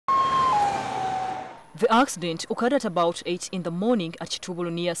The accident occurred at about 8 in the morning at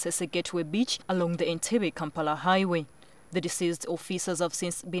Kitubulu near Sese Gateway Beach along the Entebbe-Kampala highway. The deceased officers have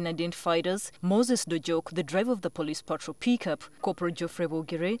since been identified as Moses Dojok, the driver of the police patrol pickup, Corporal Geoffrey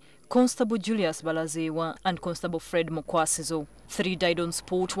Bogire, Constable Julius Balazewa, and Constable Fred Mukwasizo. 3 died on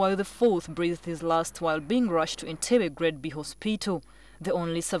spot while the 4th breathed his last while being rushed to Entebbe Grade B Hospital. The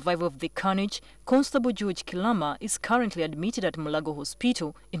only survivor of the carnage, Constable George Kilama, is currently admitted at Mulago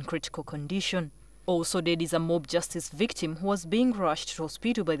Hospital in critical condition. Also dead is a mob justice victim who was being rushed to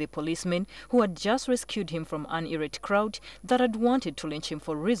hospital by the policemen who had just rescued him from an irate crowd that had wanted to lynch him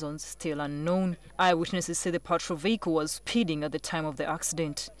for reasons still unknown. Eyewitnesses say the patrol vehicle was speeding at the time of the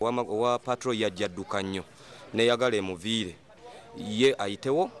accident. Wa patrol yajjadduka nnyo ne yagala emuviire ye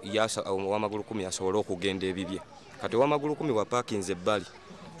ayitewo wamagulu 10 asobole okugenda ebibye kati wamagulu 10 wa parkinze ebbali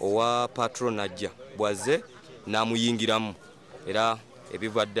owa patrol najja bwaze namuyingiramu era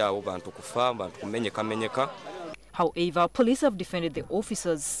However, police have defended the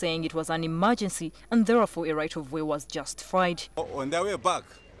officers, saying it was an emergency and therefore a right of way was justified. On their way back,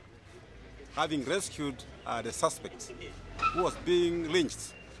 having rescued the suspect who was being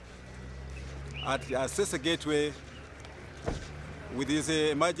lynched at Sese Gateway with his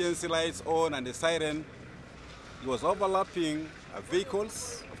emergency lights on and the siren, he was overlapping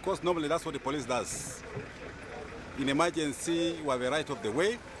vehicles. Of course, normally that's what the police does. In emergency, you have a right of the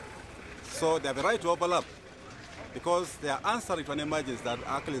way, so they have a right to overlap because they are answering to an emergency that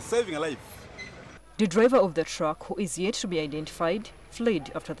are actually saving a life. The driver of the truck, who is yet to be identified,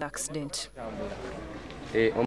 fled after the accident.